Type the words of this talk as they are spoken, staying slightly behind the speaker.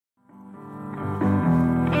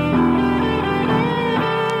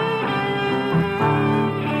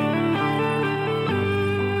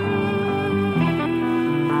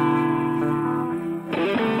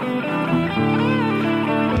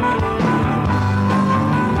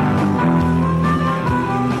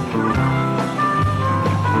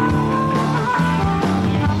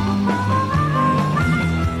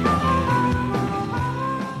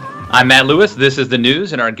I'm Matt Lewis. This is the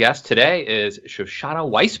news, and our guest today is Shoshana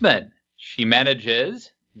Weissmann. She manages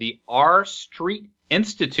the R Street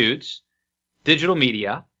Institute's digital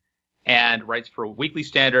media and writes for Weekly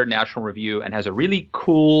Standard, National Review, and has a really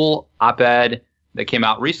cool op-ed that came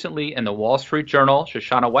out recently in the Wall Street Journal.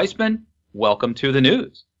 Shoshana Weissmann, welcome to the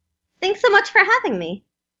news. Thanks so much for having me.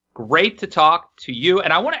 Great to talk to you.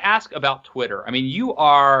 And I want to ask about Twitter. I mean, you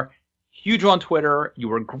are huge on Twitter. You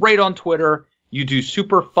were great on Twitter. You do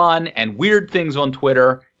super fun and weird things on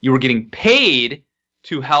Twitter. You were getting paid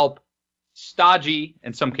to help stodgy,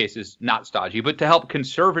 in some cases not stodgy, but to help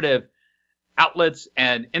conservative outlets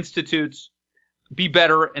and institutes be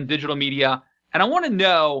better in digital media. And I want to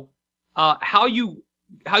know how you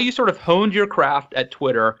sort of honed your craft at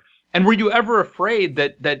Twitter, and were you ever afraid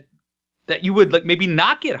that you would like maybe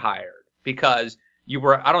not get hired because you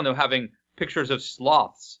were, I don't know, having pictures of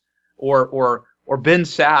sloths or Ben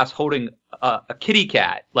Sass holding a kitty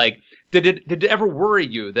cat? Like, did it ever worry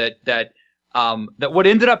you that what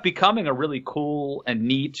ended up becoming a really cool and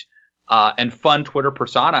neat and fun Twitter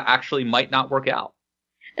persona actually might not work out?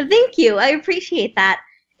 Thank you. I appreciate that.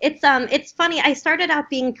 It's funny. I started out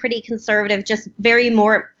being pretty conservative, just very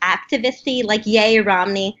more activisty, like yay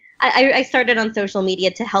Romney. I started on social media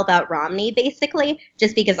to help out Romney, basically,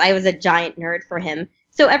 just because I was a giant nerd for him.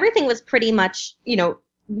 So everything was pretty much,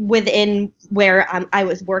 within where I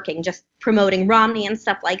was working, just promoting Romney and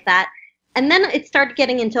stuff like that. And then it started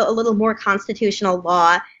getting into a little more constitutional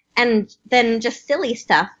law and then just silly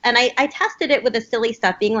stuff. And I tested it with the silly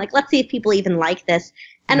stuff, being like, let's see if people even like this.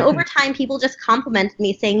 And over time, people just complimented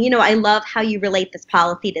me saying, I love how you relate this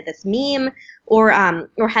policy to this meme, or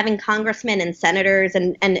having congressmen and senators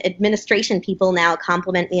and administration people now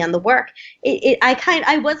compliment me on the work.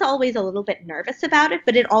 I was always a little bit nervous about it,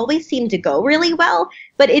 but it always seemed to go really well.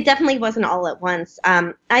 But it definitely wasn't all at once.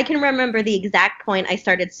 I can remember the exact point I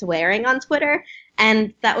started swearing on Twitter,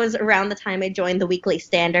 and that was around the time I joined the Weekly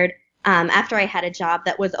Standard, after I had a job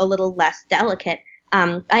that was a little less delicate.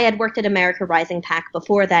 I had worked at America Rising PAC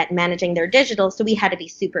before that, managing their digital, so we had to be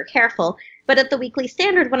super careful. But at the Weekly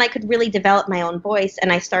Standard, when I could really develop my own voice and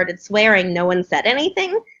I started swearing, no one said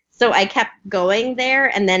anything. So I kept going there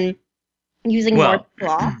and then using more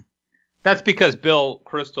law. That's because Bill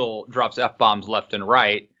Kristol drops F-bombs left and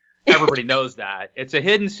right. Everybody knows that. It's a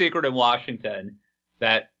hidden secret in Washington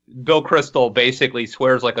that Bill Kristol basically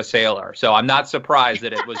swears like a sailor. So I'm not surprised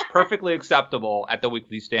that it was perfectly acceptable at the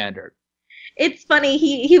Weekly Standard. It's funny,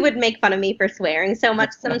 he would make fun of me for swearing so much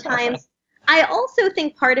sometimes. I also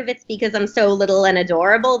think part of it's because I'm so little and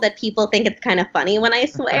adorable that people think it's kind of funny when I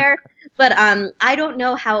swear. But I don't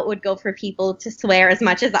know how it would go for people to swear as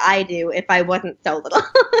much as I do if I wasn't so little.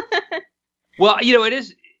 Well,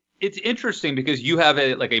 it's interesting because you have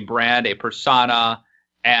a brand, a persona,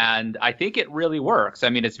 and I think it really works. I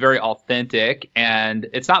mean, it's very authentic and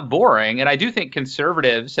it's not boring. And I do think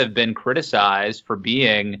conservatives have been criticized for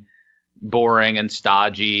being boring and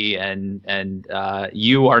stodgy, and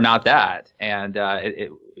you are not that, and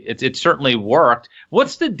it certainly worked.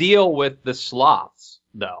 What's the deal with the sloths,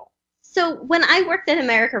 though? So when I worked at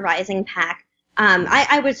America Rising PAC,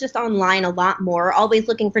 I was just online a lot more, always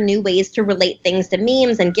looking for new ways to relate things to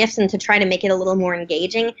memes and GIFs and to try to make it a little more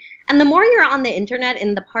engaging. And the more you're on the internet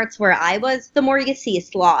in the parts where I was, the more you see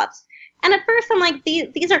sloths. And at first I'm like,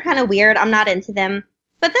 these are kind of weird, I'm not into them.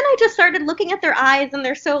 But then I just started looking at their eyes, and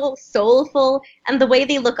they're so soulful, and the way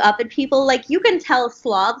they look up at people, like, you can tell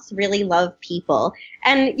sloths really love people.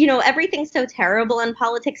 And, everything's so terrible in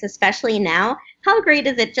politics, especially now. How great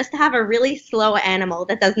is it just to have a really slow animal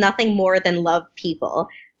that does nothing more than love people?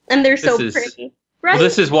 And they're so pretty, right? Well,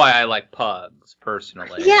 this is why I like pugs,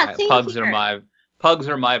 personally. Yeah, pugs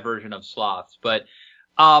are my version of sloths. But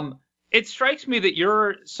it strikes me that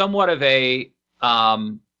you're somewhat of a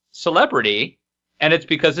celebrity. And it's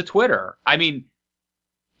because of Twitter. I mean,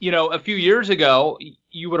 a few years ago,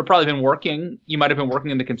 you would have probably been working. You might have been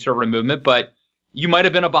working in the conservative movement, but you might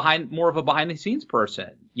have been more of a behind-the-scenes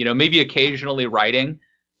person. Maybe occasionally writing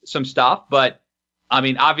some stuff. But I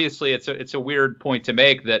mean, obviously, it's a weird point to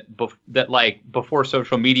make that before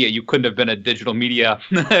social media, you couldn't have been a digital media.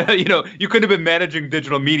 You couldn't have been managing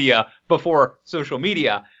digital media before social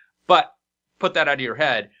media. But put that out of your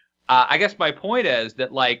head. I guess my point is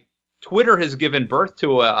that Twitter has given birth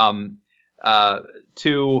to a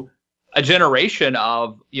generation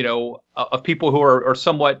of people who are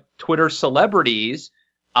somewhat Twitter celebrities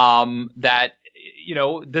that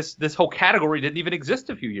this whole category didn't even exist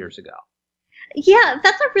a few years ago. Yeah,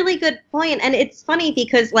 that's a really good point. And it's funny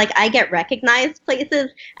because like I get recognized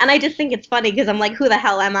places and I just think it's funny because I'm like, who the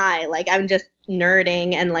hell am I? Like I'm just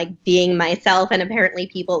nerding and like being myself and apparently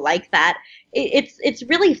people like that. It's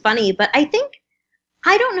really funny, but I think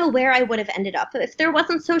I don't know where I would have ended up if there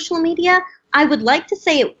wasn't social media. I would like to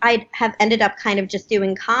say I'd have ended up kind of just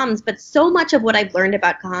doing comms, but so much of what I've learned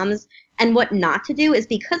about comms and what not to do is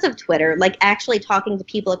because of Twitter, like actually talking to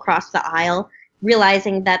people across the aisle,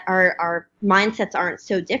 realizing that our mindsets aren't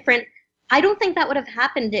so different. I don't think that would have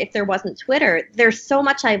happened if there wasn't Twitter. There's so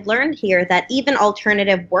much I've learned here that even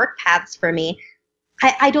alternative work paths for me,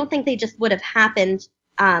 I don't think they just would have happened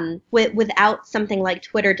without something like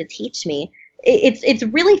Twitter to teach me. It's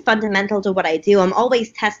really fundamental to what I do. I'm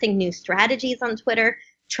always testing new strategies on Twitter,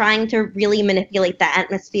 trying to really manipulate the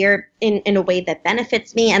atmosphere in a way that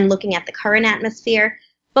benefits me and looking at the current atmosphere.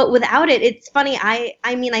 But without it, it's funny.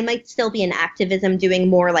 I mean, I might still be in activism doing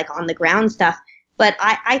more like on the ground stuff, but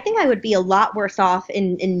I think I would be a lot worse off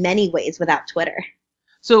in many ways without Twitter.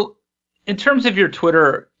 So in terms of your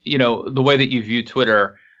Twitter, the way that you view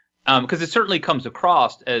Twitter, because it certainly comes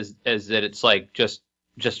across as that it's like just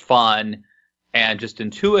fun and just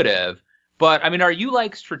intuitive. But I mean, are you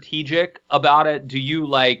like strategic about it? Do you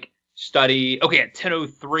like study, okay, at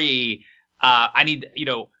 10:03, I need,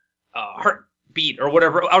 heartbeat or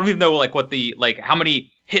whatever. I don't even know like what how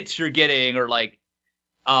many hits you're getting or like,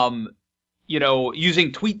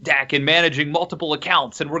 using TweetDeck and managing multiple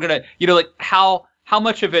accounts. And we're going to, like how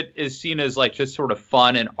much of it is seen as like just sort of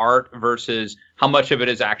fun and art versus how much of it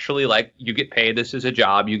is actually like you get paid. This is a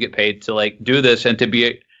job. You get paid to like do this and to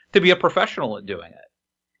be a professional at doing it.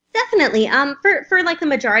 Definitely. For like the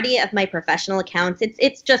majority of my professional accounts,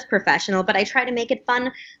 it's just professional, but I try to make it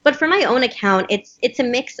fun. But for my own account, it's a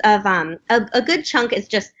mix of a good chunk is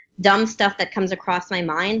just dumb stuff that comes across my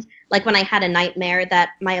mind. Like when I had a nightmare that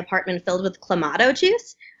my apartment filled with clamato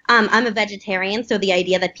juice. I'm a vegetarian, so the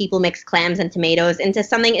idea that people mix clams and tomatoes into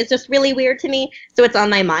something is just really weird to me. So it's on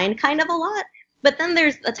my mind kind of a lot. But then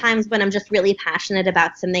there's the times when I'm just really passionate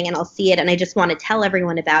about something and I'll see it and I just want to tell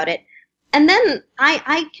everyone about it. And then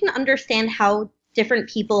I can understand how different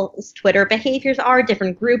people's Twitter behaviors are,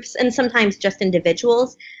 different groups, and sometimes just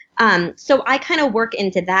individuals. So I kind of work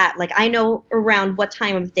into that. Like I know around what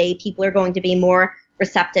time of day people are going to be more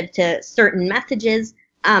receptive to certain messages.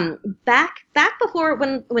 Back before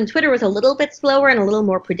when Twitter was a little bit slower and a little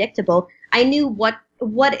more predictable, I knew what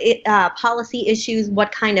policy issues,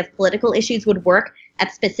 what kind of political issues would work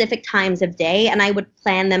at specific times of day, and I would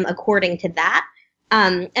plan them according to that.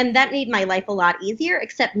 And that made my life a lot easier,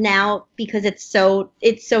 except now because it's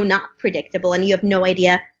so not predictable and you have no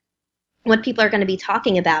idea what people are going to be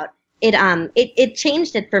talking about. It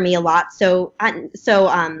changed it for me a lot. So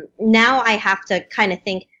now I have to kind of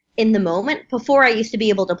think in the moment. Before I used to be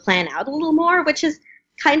able to plan out a little more, which is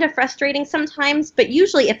kind of frustrating sometimes. But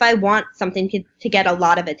usually if I want something to get a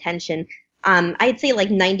lot of attention, I'd say like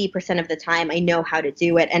 90% of the time I know how to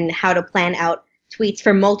do it and how to plan out tweets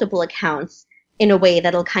for multiple accounts in a way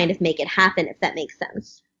that'll kind of make it happen, if that makes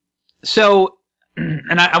sense. So,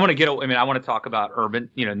 and I want to I want to talk about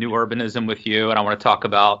new urbanism with you, and I want to talk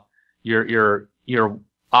about your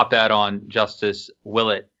op-ed on Justice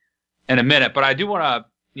Willett in a minute. But I do want to,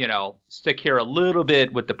 stick here a little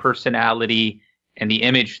bit with the personality and the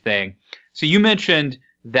image thing. So you mentioned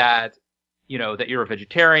that, that you're a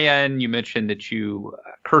vegetarian. You mentioned that you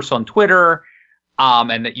curse on Twitter,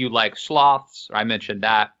 and that you like sloths. I mentioned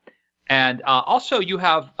that. And also you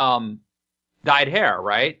have dyed hair,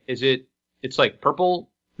 right? It's like purple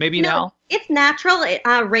maybe now? No, it's natural.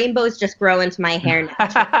 Rainbows just grow into my hair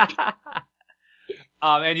naturally.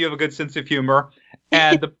 And you have a good sense of humor.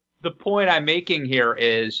 And the point I'm making here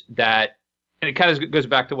is that, and it kind of goes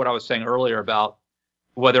back to what I was saying earlier about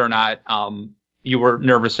whether or not you were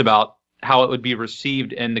nervous about how it would be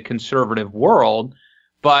received in the conservative world.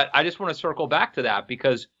 But I just want to circle back to that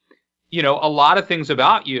because, a lot of things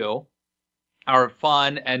about you are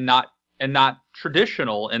fun and not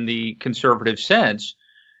traditional in the conservative sense.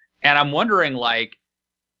 And I'm wondering, like,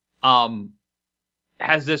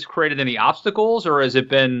 has this created any obstacles, or has it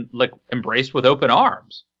been like embraced with open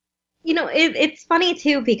arms? It's funny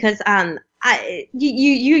too because you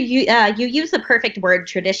use the perfect word,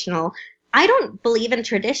 traditional. I don't believe in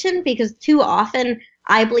tradition because too often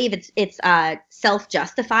I believe it's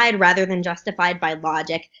self-justified rather than justified by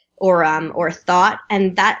logic or thought,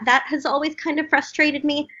 and that has always kind of frustrated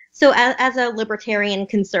me. So as a libertarian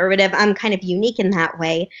conservative, I'm kind of unique in that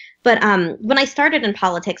way. But when I started in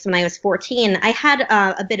politics when I was 14, I had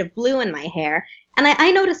a bit of blue in my hair. And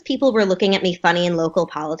I noticed people were looking at me funny in local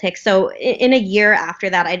politics. So in a year after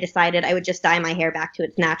that, I decided I would just dye my hair back to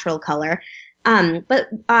its natural color. But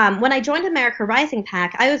when I joined America Rising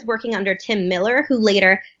PAC, I was working under Tim Miller, who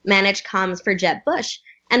later managed comms for Jeb Bush.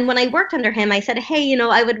 And when I worked under him, I said, hey,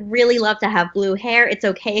 I would really love to have blue hair. It's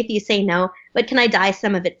okay if you say no, but can I dye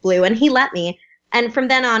some of it blue? And he let me. And from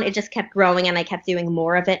then on, it just kept growing and I kept doing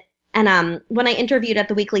more of it. And when I interviewed at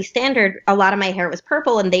the Weekly Standard, a lot of my hair was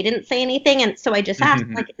purple and they didn't say anything. And so I just asked,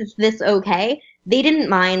 like, is this okay? They didn't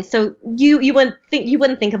mind. So you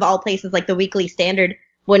wouldn't think of all places like the Weekly Standard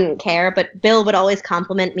wouldn't care, but Bill would always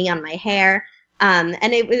compliment me on my hair. And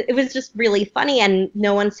it was just really funny and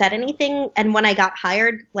no one said anything. And when I got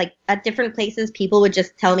hired, like at different places, people would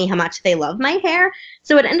just tell me how much they love my hair.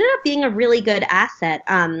 So it ended up being a really good asset.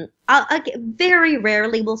 Very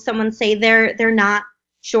rarely will someone say they're not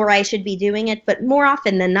sure I should be doing it, but more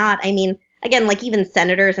often than not, I mean, again, like even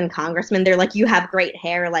senators and congressmen, they're like, you have great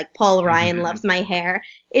hair. Like Paul Ryan loves my hair.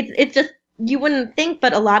 It's just, you wouldn't think,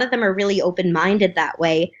 but a lot of them are really open-minded that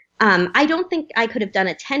way. I don't think I could have done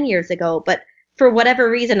it 10 years ago, but for whatever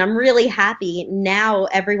reason, I'm really happy. Now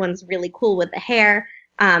everyone's really cool with the hair.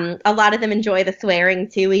 A lot of them enjoy the swearing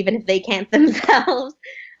too, even if they can't themselves.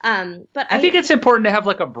 But I think it's important to have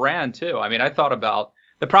like a brand too. I mean, I thought about,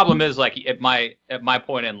 the problem is like at my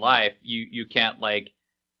point in life, you can't like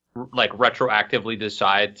retroactively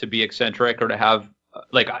decide to be eccentric or to have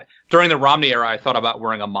during the Romney era, I thought about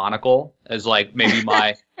wearing a monocle as like maybe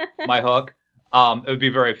my hook. It would be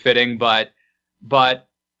very fitting, but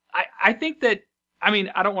I think that, I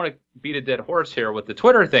mean, I don't want to beat a dead horse here with the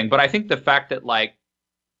Twitter thing, but I think the fact that like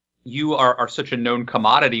you are such a known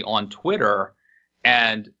commodity on Twitter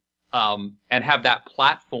and have that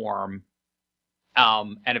platform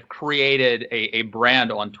and have created a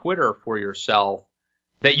brand on Twitter for yourself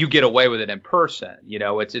that you get away with it in person.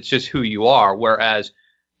 It's just who you are. Whereas,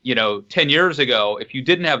 10 years ago, if you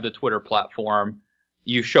didn't have the Twitter platform,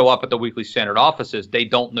 you show up at the Weekly Standard offices, they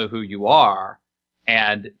don't know who you are.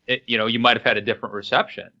 And, you might have had a different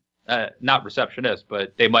reception. Not receptionist,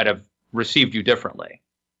 but they might have received you differently.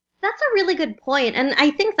 That's a really good point. And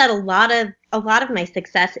I think that a lot of my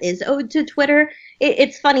success is owed to Twitter.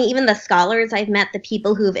 It's funny, even the scholars I've met, the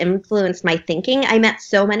people who've influenced my thinking, I met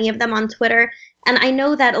so many of them on Twitter. And I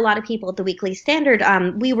know that a lot of people at the Weekly Standard,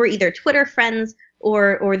 we were either Twitter friends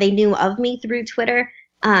or they knew of me through Twitter.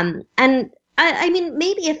 And I mean,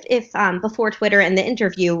 maybe if before Twitter and the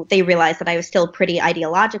interview, they realized that I was still pretty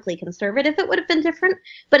ideologically conservative, it would have been different.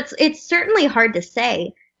 But it's certainly hard to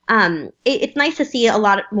say. It's nice to see a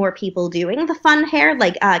lot more people doing the fun hair,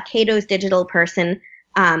 like Cato's digital person,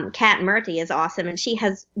 Kat Murty is awesome, and she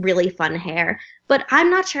has really fun hair. But I'm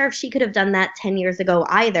not sure if she could have done that 10 years ago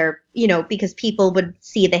either, because people would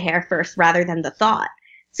see the hair first rather than the thought.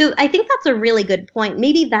 So I think that's a really good point.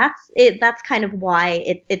 Maybe that's it. That's kind of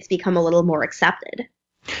why it's become a little more accepted.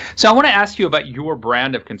 So I want to ask you about your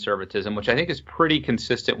brand of conservatism, which I think is pretty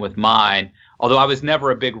consistent with mine. Although I was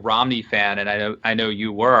never a big Romney fan, and I know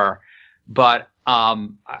you were, but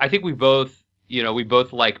I think we both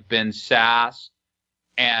like Ben Sass,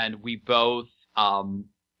 and we both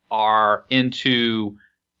are into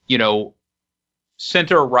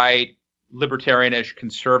center right libertarianish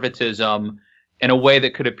conservatism in a way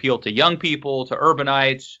that could appeal to young people, to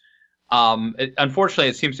urbanites. Unfortunately,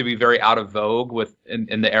 it seems to be very out of vogue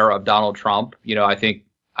in the era of Donald Trump. I think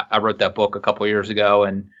I wrote that book a couple of years ago,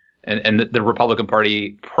 and the Republican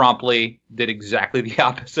Party promptly did exactly the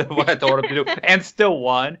opposite of what I told them to do, and still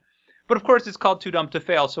won. But of course, it's called Too Dumb to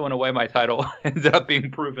Fail, so in a way, my title ended up being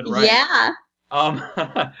proven right.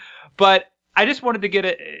 Yeah. But I just wanted to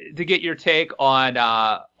get your take on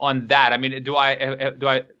that. I mean,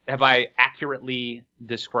 have I accurately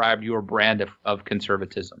described your brand of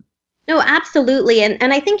conservatism? No, absolutely.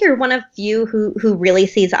 And I think you're one of few who really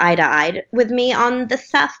sees eye to eye with me on this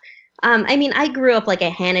stuff. I mean, I grew up like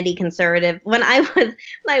a Hannity conservative. When I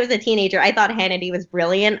was a teenager, I thought Hannity was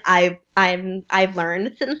brilliant. I've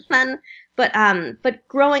learned since then. But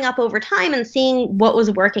growing up over time and seeing what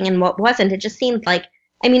was working and what wasn't, it just seemed like,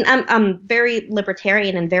 I mean, I'm very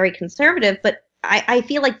libertarian and very conservative, but I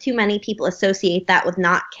feel like too many people associate that with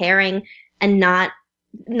not caring and not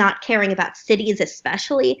caring about cities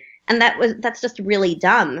especially. And that's just really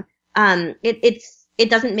dumb. It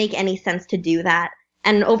doesn't make any sense to do that.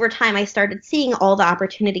 And over time, I started seeing all the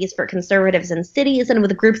opportunities for conservatives in cities and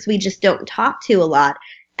with groups we just don't talk to a lot.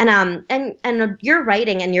 And your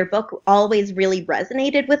writing and your book always really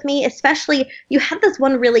resonated with me. Especially, you had this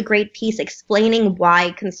one really great piece explaining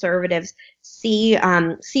why conservatives see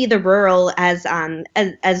the rural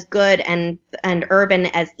as good and urban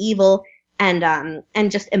as evil. And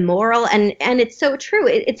just immoral, and it's so true.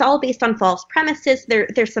 It's all based on false premises.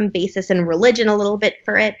 There's some basis in religion a little bit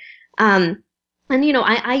for it, And,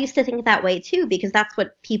 I used to think that way too, because that's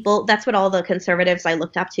what all the conservatives I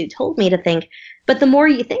looked up to told me to think. But the more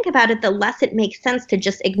you think about it, the less it makes sense to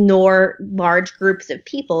just ignore large groups of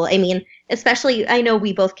people. I mean, especially, I know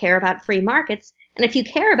we both care about free markets. And if you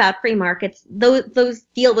care about free markets, those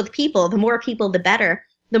deal with people. The more people, the better,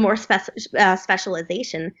 the more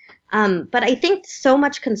specialization. But I think so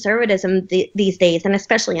much conservatism these days, and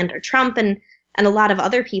especially under Trump and a lot of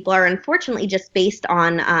other people, are unfortunately just based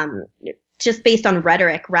on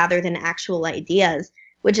rhetoric rather than actual ideas,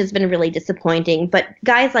 which has been really disappointing. But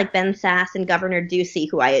guys like Ben Sass and Governor Ducey,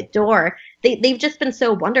 who I adore, they've just been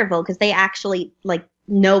so wonderful because they actually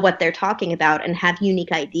know what they're talking about and have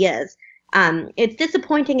unique ideas. It's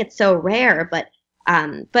disappointing it's so rare, but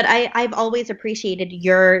I've always appreciated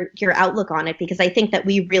your outlook on it, because I think that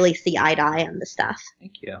we really see eye to eye on this stuff.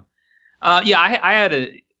 Thank you. Yeah, I had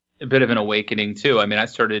a bit of an awakening too. I mean,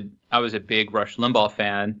 I was a big Rush Limbaugh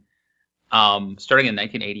fan, starting in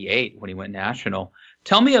 1988 when he went national.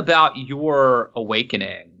 Tell me about your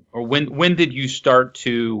awakening, or when did you start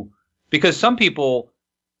to? Because some people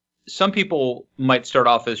might start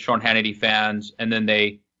off as Sean Hannity fans, and then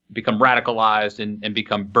they become radicalized and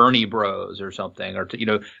become Bernie bros or something, or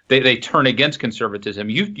they turn against conservatism.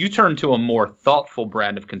 You turn to a more thoughtful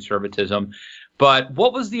brand of conservatism. But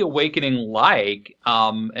what was the awakening like?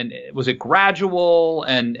 And was it gradual?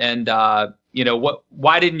 And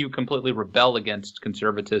why didn't you completely rebel against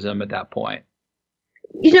conservatism at that point?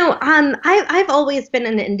 I've always been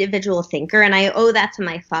an individual thinker, and I owe that to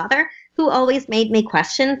my father, who always made me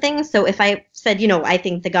question things. So if I said, I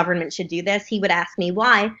think the government should do this, he would ask me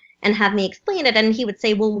why and have me explain it. And he would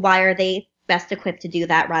say, well, why are they best equipped to do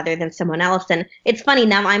that rather than someone else? And it's funny,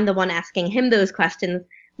 now I'm the one asking him those questions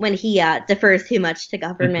when he defers too much to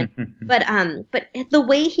government. But the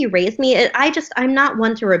way he raised me, I'm not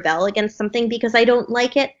one to rebel against something because I don't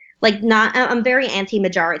like it. I'm very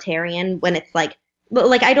anti-majoritarian when it's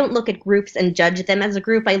I don't look at groups and judge them as a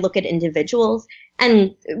group. I look at individuals.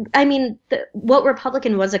 And I mean, what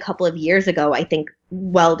Republican was a couple of years ago, I think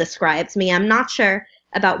well describes me. I'm not sure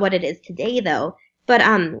about what it is today, though. But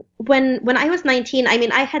when I was 19, I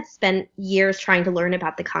mean, I had spent years trying to learn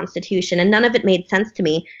about the Constitution, and none of it made sense to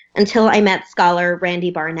me until I met scholar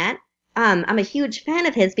Randy Barnett. I'm a huge fan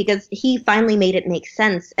of his because he finally made it make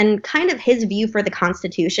sense. And kind of his view for the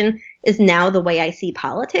Constitution is now the way I see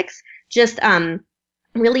politics. Just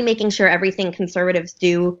really making sure everything conservatives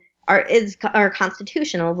do are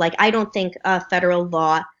constitutional. I don't think a federal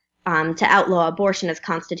law to outlaw abortion is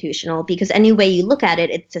constitutional, because any way you look at it,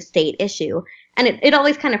 it's a state issue. And it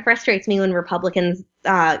always kind of frustrates me when Republicans,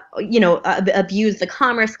 abuse the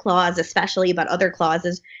Commerce Clause, especially, but other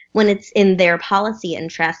clauses, when it's in their policy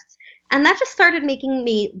interests. And that just started making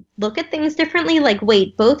me look at things differently.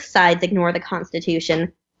 Wait, both sides ignore the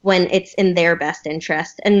Constitution when it's in their best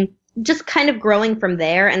interest. And just kind of growing from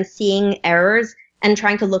there and seeing errors and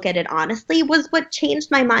trying to look at it honestly was what changed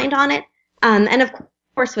my mind on it. And of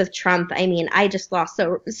course, with Trump, I mean, I just lost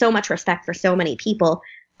so much respect for so many people.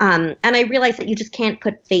 And I realized that you just can't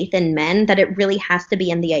put faith in men, that it really has to be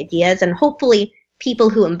in the ideas and hopefully people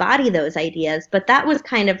who embody those ideas. But that was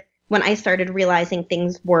kind of when I started realizing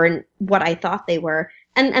things weren't what I thought they were.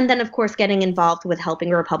 And then, of course, getting involved with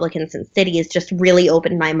helping Republicans in cities just really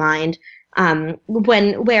opened my mind.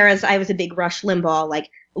 Whereas I was a big Rush Limbaugh,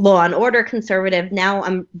 law and order conservative, now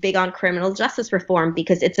I'm big on criminal justice reform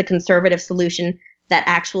because it's a conservative solution that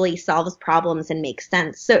actually solves problems and makes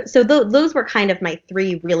sense. So those were kind of my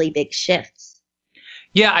three really big shifts.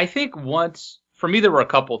 Yeah, I think for me, there were a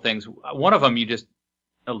couple things. One of them you just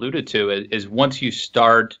alluded to is once you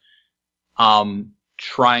start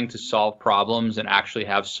trying to solve problems and actually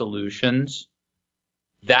have solutions,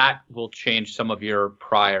 that will change some of your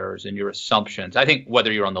priors and your assumptions. I think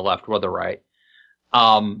whether you're on the left or the right.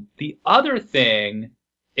 The other thing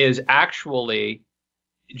is actually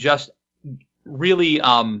just really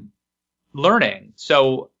learning.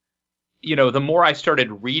 So, the more I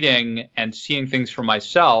started reading and seeing things for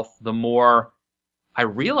myself, the more I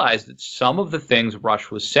realized that some of the things Rush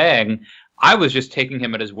was saying, I was just taking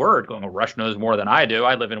him at his word, going, well, Rush knows more than I do.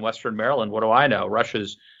 I live in Western Maryland. What do I know? Rush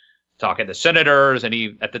is talking to senators, and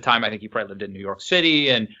at the time, I think he probably lived in New York City,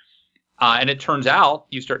 and it turns out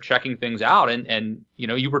you start checking things out, and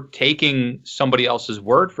you were taking somebody else's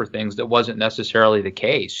word for things that wasn't necessarily the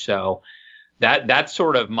case. So that's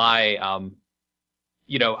sort of my,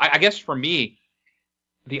 I guess for me,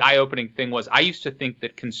 the eye-opening thing was I used to think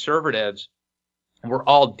that conservatives were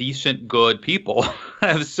all decent, good people.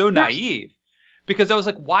 I was so naive because I was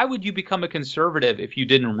like, why would you become a conservative if you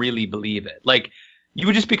didn't really believe it? You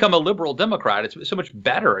would just become a liberal Democrat. It's so much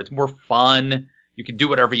better. It's more fun. You can do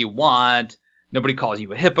whatever you want. Nobody calls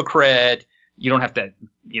you a hypocrite. You don't have to,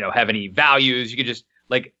 have any values. You could just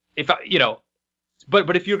like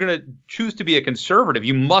but if you're going to choose to be a conservative,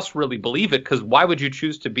 you must really believe it, because why would you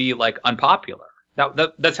choose to be like unpopular?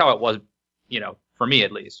 That's how it was, for me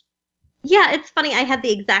at least. Yeah, it's funny. I had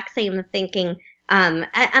the exact same thinking. And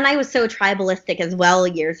I was so tribalistic as well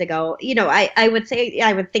years ago. I would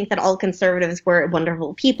think that all conservatives were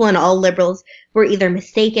wonderful people and all liberals were either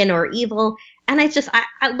mistaken or evil. And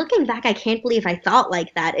looking back, I can't believe I thought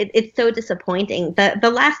like that. It's so disappointing.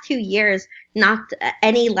 The last 2 years knocked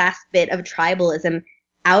any last bit of tribalism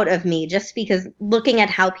out of me, just because looking at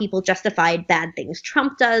how people justified bad things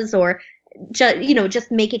Trump does, or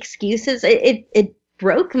just make excuses, it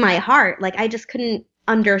broke my heart. Like, I just couldn't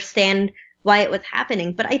understand why it was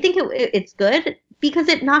happening. But I think it's good because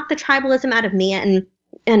it knocked the tribalism out of me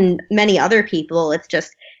and many other people.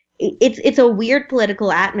 It's a weird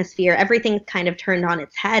political atmosphere. Everything's kind of turned on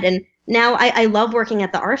its head. And now I love working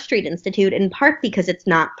at the R Street Institute, in part because it's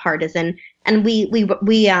not partisan. And we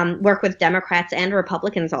work with Democrats and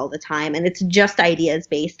Republicans all the time. And it's just ideas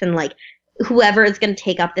based. And like, whoever is going to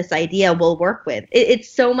take up this idea we'll work with. It's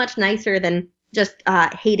so much nicer than just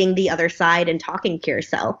hating the other side and talking to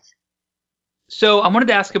yourself. So I wanted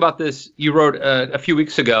to ask about this. You wrote a few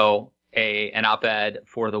weeks ago an op-ed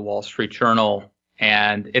for the Wall Street Journal,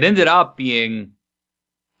 and it ended up being,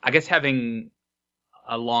 I guess, having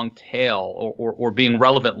a long tail or being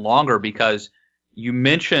relevant longer, because you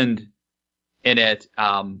mentioned in it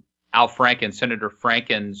Senator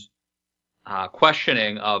Franken's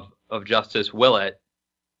questioning of Justice Willett.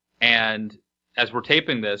 And as we're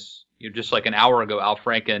taping this, just like an hour ago, Al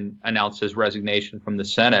Franken announced his resignation from the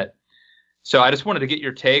Senate. So I just wanted to get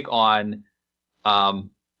your take on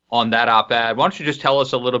that op-ed. Why don't you just tell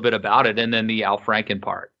us a little bit about it, and then the Al Franken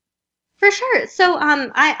part? For sure. So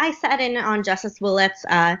I sat in on Justice Willett's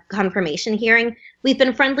confirmation hearing. We've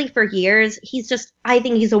been friendly for years. I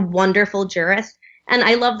think he's a wonderful jurist. And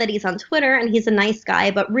I love that he's on Twitter and he's a nice guy,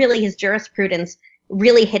 but really his jurisprudence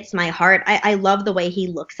really hits my heart. I love the way he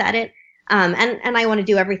looks at it. And I want to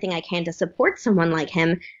do everything I can to support someone like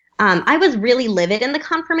him. I was really livid in the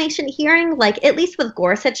confirmation hearing. Like, at least with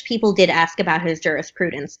Gorsuch, people did ask about his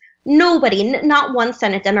jurisprudence. Nobody, not one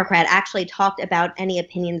Senate Democrat, actually talked about any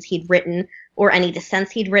opinions he'd written or any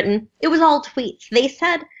dissents he'd written. It was all tweets. They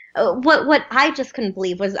said, what I just couldn't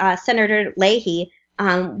believe was Senator Leahy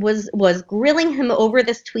was grilling him over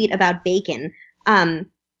this tweet about bacon.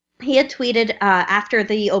 He had tweeted after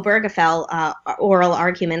the Obergefell oral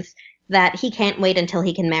arguments that he can't wait until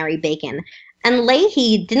he can marry bacon. And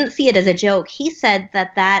Leahy didn't see it as a joke. He said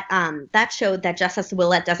that showed that Justice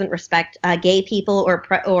Willett doesn't respect gay people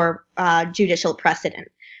or judicial precedent.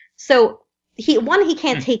 So he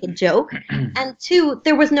can't take a joke, and two,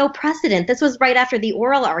 there was no precedent. This was right after the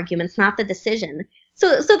oral arguments, not the decision.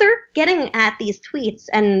 So they're getting at these tweets,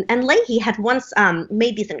 and Leahy had once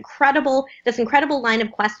made this incredible line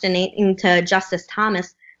of questioning to Justice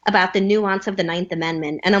Thomas about the nuance of the Ninth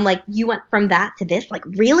Amendment. And I'm like, you went from that to this? Like,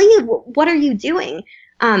 really? What are you doing?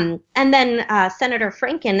 And then Senator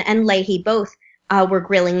Franken and Leahy both were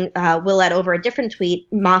grilling Willett over a different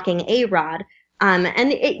tweet mocking A-Rod.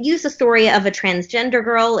 And it used the story of a transgender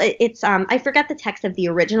girl. It's I forget the text of the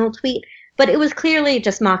original tweet, but it was clearly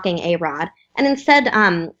just mocking A-Rod. And instead,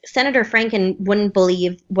 Senator Franken wouldn't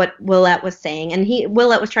believe what Willett was saying. And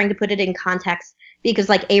Willett was trying to put it in context, because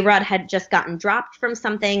like A-Rod had just gotten dropped from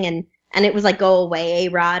something, and it was like, go away,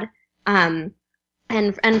 A-Rod. And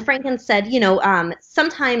Franken said,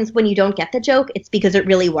 sometimes when you don't get the joke, it's because it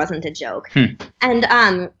really wasn't a joke. And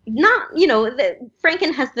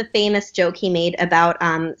Franken has the famous joke he made about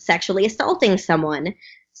sexually assaulting someone.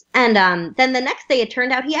 And then the next day it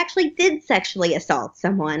turned out he actually did sexually assault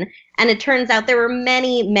someone. And it turns out there were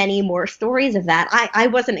many, many more stories of that. I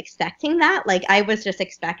wasn't expecting that. Like, I was just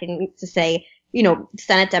expecting to say,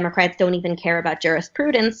 Senate Democrats don't even care about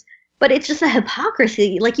jurisprudence. But it's just a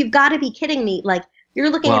hypocrisy. Like, you've got to be kidding me. Like, you're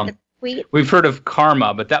looking at the tweet. We've heard of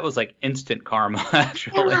karma, but that was like instant karma,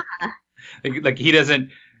 actually. Yeah. Like he doesn't.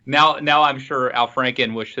 Now I'm sure Al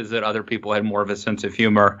Franken wishes that other people had more of a sense of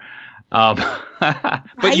humor. But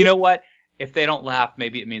right? You know what? If they don't laugh,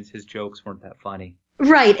 maybe it means his jokes weren't that funny.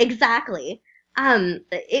 Right, exactly.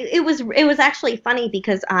 It was actually funny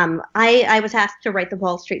because I was asked to write the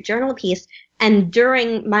Wall Street Journal piece, and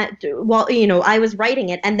during I was writing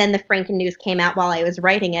it, and then the Franken news came out while I was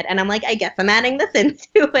writing it, and I'm like, I guess I'm adding this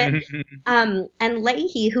into it. And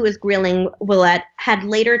Leahy, who was grilling Willett, had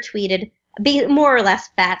later tweeted, more or less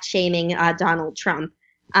fat shaming Donald Trump.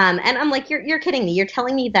 And I'm like, you're kidding me. You're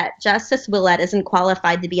telling me that Justice Willett isn't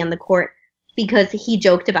qualified to be on the court because he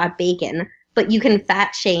joked about bacon. but you can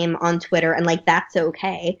fat shame on Twitter and like that's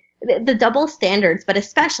okay. The double standards, but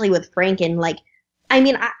especially with Franken, like, I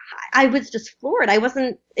mean, I was just floored.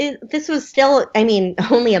 This was still, I mean,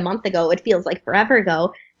 only a month ago. It feels like forever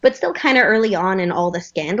ago, but still kind of early on in all the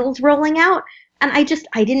scandals rolling out. And I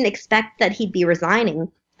didn't expect that he'd be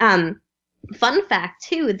resigning. Fun fact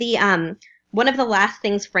too, one of the last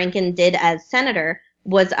things Franken did as senator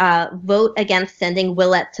was vote against sending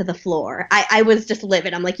Willett to the floor. I was just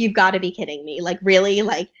livid. I'm like, you've got to be kidding me. Like, really?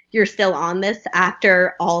 Like, you're still on this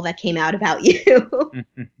after all that came out about you?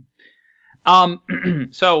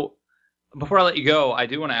 So before I let you go, I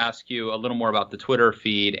do want to ask you a little more about the Twitter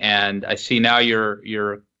feed, and I see now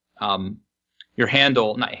your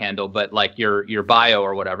handle, not handle, but like your bio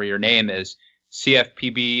or whatever, your name is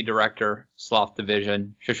CFPB Director, Sloth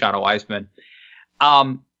Division, Shoshana Weissmann.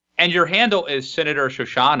 And your handle is Senator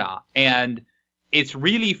Shoshana, and it's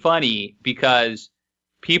really funny because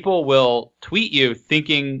people will tweet you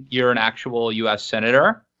thinking you're an actual U.S.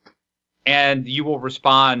 senator, and you will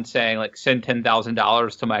respond saying, like, send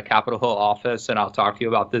 $10,000 to my Capitol Hill office and I'll talk to you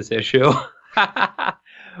about this issue.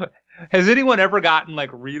 Has anyone ever gotten like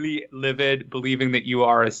really livid believing that you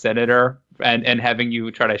are a senator and having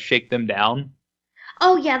you try to shake them down?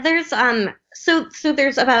 Oh yeah, there's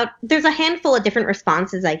there's a handful of different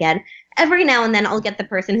responses I get. Every now and then I'll get the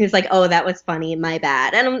person who's like, "Oh, that was funny, my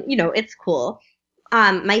bad." And it's cool.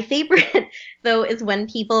 My favorite though is when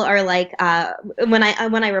people are like, when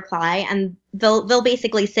I reply and they'll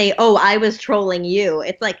basically say, "Oh, I was trolling you."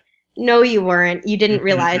 It's like, no, you weren't. You didn't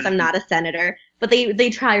realize I'm not a senator. But they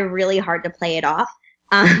try really hard to play it off.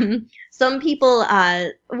 Some people,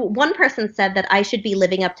 one person said that I should be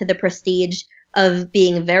living up to the prestige of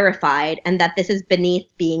being verified, and that this is beneath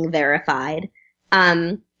being verified.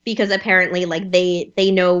 Because apparently, like,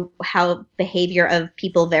 they know how behavior of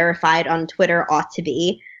people verified on Twitter ought to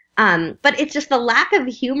be. But it's just the lack of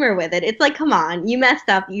humor with it. It's like, come on, you messed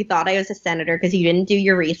up. You thought I was a senator because you didn't do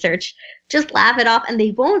your research. Just laugh it off. And they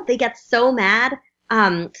won't. They get so mad.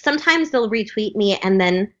 Sometimes they'll retweet me and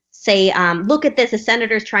then say, look at this, a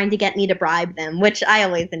senator's trying to get me to bribe them, which I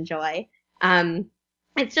always enjoy.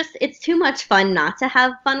 It's too much fun not to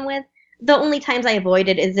have fun with. The only times I avoid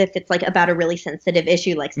it is if it's like about a really sensitive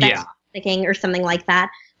issue like sex trafficking or something like that.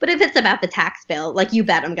 But if it's about the tax bill, like, you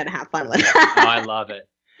bet I'm going to have fun with that. Oh, I love it.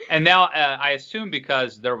 And now I assume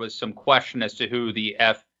because there was some question as to who the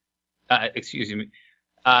as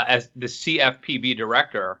the CFPB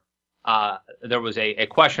director, there was a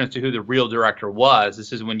question as to who the real director was.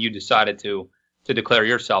 This is when you decided to declare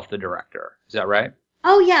yourself the director. Is that right?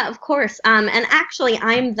 Oh yeah, of course. And actually,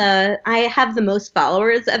 I have the most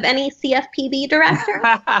followers of any CFPB director.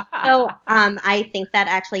 So I think that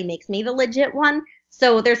actually makes me the legit one.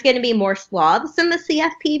 So there's going to be more sloths in the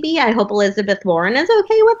CFPB. I hope Elizabeth Warren is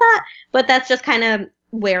okay with that. But that's just kind of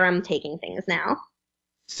where I'm taking things now.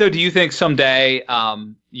 So do you think someday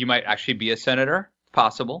you might actually be a senator?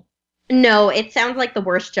 Possible? No, it sounds like the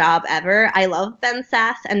worst job ever. I love Ben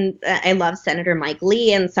Sass and I love Senator Mike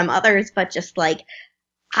Lee and some others, but just like,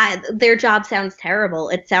 their job sounds terrible.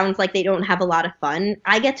 It sounds like they don't have a lot of fun.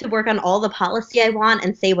 I get to work on all the policy I want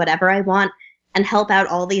and say whatever I want and help out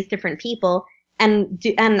all these different people. And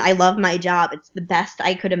I love my job. It's the best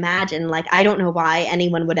I could imagine. Like, I don't know why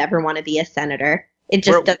anyone would ever want to be a senator. It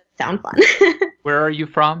just doesn't sound fun. Where are you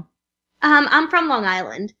from? I'm from Long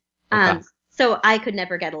Island. Okay. So I could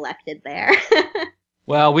never get elected there.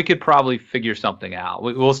 Well, we could probably figure something out.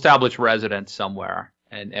 We'll establish residence somewhere,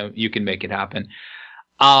 and you can make it happen.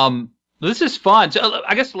 This is fun. So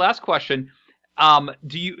I guess the last question, are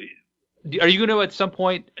you going to at some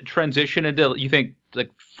point transition into, you think, like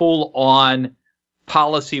full on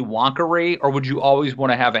policy wonkery, or would you always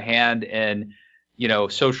want to have a hand in,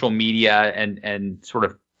 social media and sort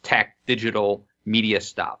of tech, digital media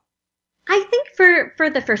stuff? I think for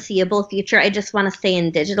the foreseeable future, I just want to stay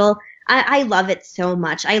in digital. I love it so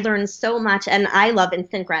much. I learn so much, and I love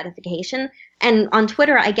instant gratification. And on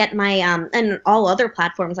Twitter, I get my and all other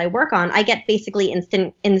platforms I work on, I get basically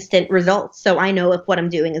instant results. So I know if what I'm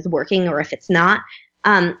doing is working or if it's not.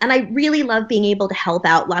 And I really love being able to help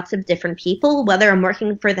out lots of different people, whether I'm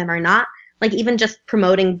working for them or not. Like, even just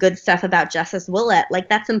promoting good stuff about Justice Willett, like,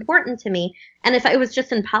 that's important to me. And if I was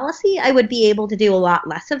just in policy, I would be able to do a lot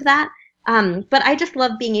less of that. But I just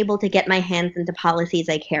love being able to get my hands into policies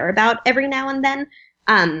I care about every now and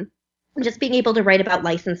then. Just being able to write about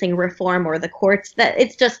licensing reform or the courts, that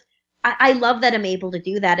it's just, I love that I'm able to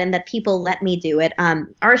do that and that people let me do it.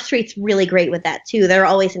 Our street's really great with that too. They're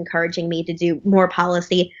always encouraging me to do more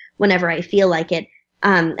policy whenever I feel like it.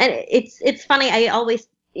 And it's funny. I always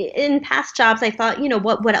in past jobs, I thought,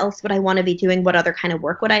 what else would I want to be doing? What other kind of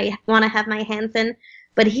work would I want to have my hands in?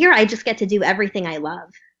 But here I just get to do everything I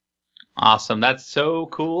love. Awesome. That's so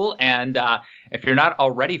cool. And if you're not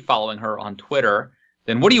already following her on Twitter,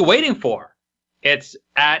 then what are you waiting for? It's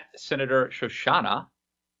at Senator Shoshana.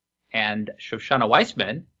 And Shoshana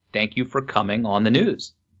Weissmann, thank you for coming on the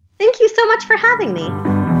news. Thank you so much for having me.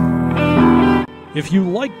 If you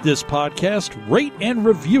like this podcast, rate and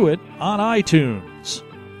review it on iTunes.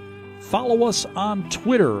 Follow us on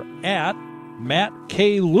Twitter at Matt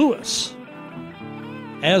K. Lewis.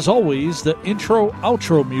 As always, the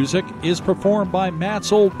intro-outro music is performed by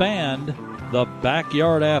Matt's old band, the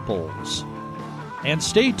Backyard Apples. And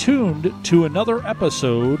stay tuned to another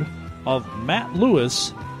episode of Matt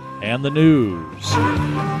Lewis and the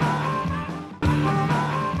News.